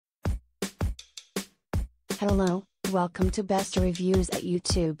Hello, welcome to Best Reviews at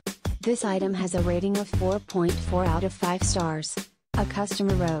YouTube. This item has a rating of 4.4 out of 5 stars. A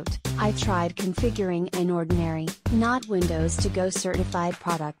customer wrote, I tried configuring an ordinary, not Windows to Go certified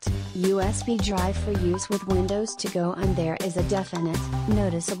product, USB drive for use with Windows to Go, and there is a definite,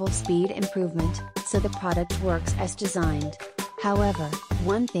 noticeable speed improvement, so the product works as designed. However,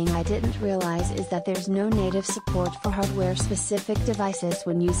 one thing I didn't realize is that there's no native support for hardware-specific devices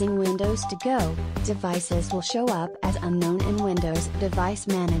when using Windows to Go. Devices will show up as unknown in Windows Device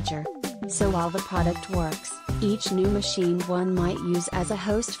Manager. So while the product works, each new machine one might use as a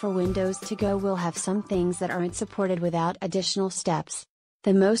host for Windows to Go will have some things that aren't supported without additional steps.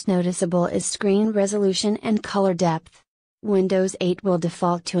 The most noticeable is screen resolution and color depth. Windows 8 will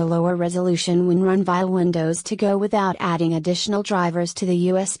default to a lower resolution when run via Windows to Go without adding additional drivers to the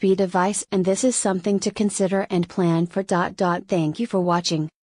USB device, and this is something to consider and plan for. Thank you for watching.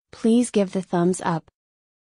 Please give the thumbs up.